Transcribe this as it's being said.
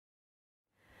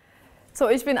So,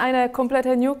 ich bin eine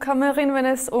komplette Newcomerin, wenn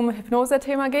es um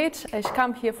Hypnose-Thema geht. Ich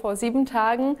kam hier vor 7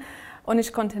 Tagen und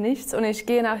ich konnte nichts. Und ich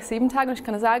gehe nach 7 Tagen und ich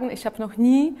kann sagen, ich habe noch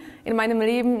nie in meinem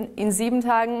Leben in 7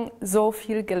 Tagen so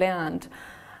viel gelernt.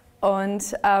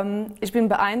 Und ich bin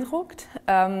beeindruckt.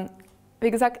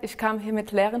 Wie gesagt, ich kam hier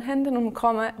mit leeren Händen und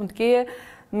komme und gehe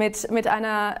mit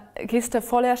einer Kiste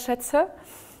voller Schätze.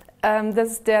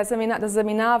 Das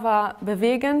Seminar war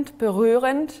bewegend,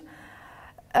 berührend.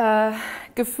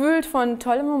 Gefühlt von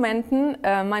tollen Momenten.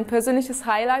 Mein persönliches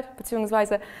Highlight,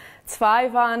 beziehungsweise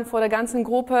 2 waren vor der ganzen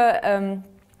Gruppe,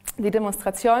 die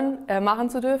Demonstration machen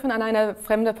zu dürfen an eine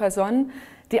fremde Person,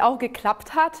 die auch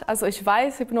geklappt hat. Also ich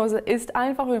weiß, Hypnose ist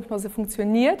einfach, Hypnose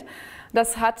funktioniert.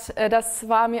 Das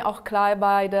war mir auch klar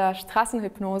bei der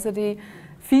Straßenhypnose, die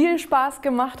viel Spaß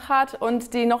gemacht hat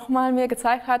und die nochmal mir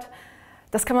gezeigt hat,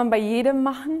 das kann man bei jedem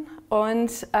machen.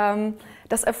 Und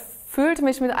das erfüllt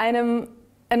mich mit einem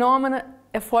enormen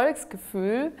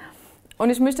Erfolgsgefühl und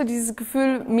ich möchte dieses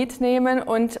Gefühl mitnehmen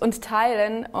und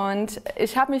teilen. Und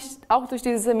ich habe mich auch durch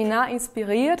dieses Seminar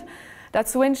inspiriert,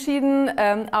 dazu entschieden,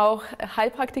 auch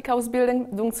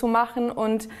Heilpraktikerausbildung zu machen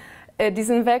und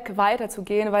diesen Weg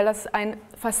weiterzugehen, weil das ein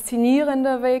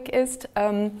faszinierender Weg ist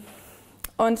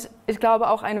und ich glaube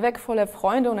auch ein Weg voller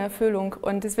Freude und Erfüllung.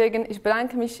 Und deswegen, ich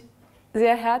bedanke mich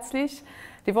sehr herzlich.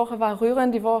 Die Woche war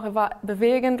rührend, die Woche war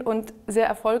bewegend und sehr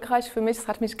erfolgreich für mich. Es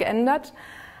hat mich geändert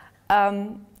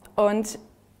und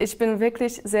ich bin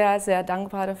wirklich sehr, sehr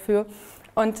dankbar dafür.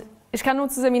 Und ich kann nur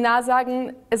zum Seminar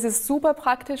sagen, es ist super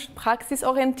praktisch,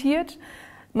 praxisorientiert.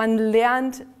 Man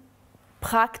lernt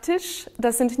praktisch,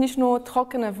 das sind nicht nur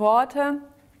trockene Worte,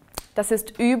 das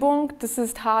ist Übung, das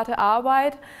ist harte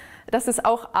Arbeit, das ist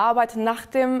auch Arbeit nach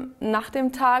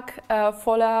dem Tag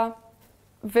voller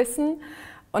Wissen.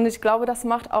 Und ich glaube, das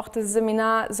macht auch das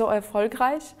Seminar so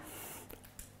erfolgreich.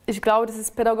 Ich glaube, das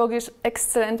ist pädagogisch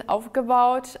exzellent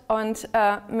aufgebaut und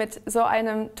mit so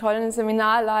einem tollen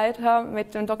Seminarleiter,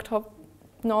 mit dem Dr.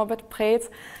 Norbert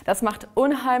Preetz, das macht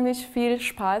unheimlich viel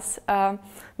Spaß,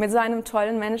 mit so einem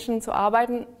tollen Menschen zu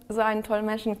arbeiten, so einen tollen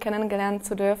Menschen kennengelernt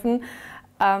zu dürfen.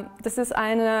 Das ist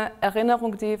eine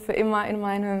Erinnerung, die für immer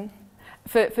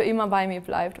bei mir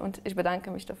bleibt und ich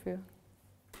bedanke mich dafür.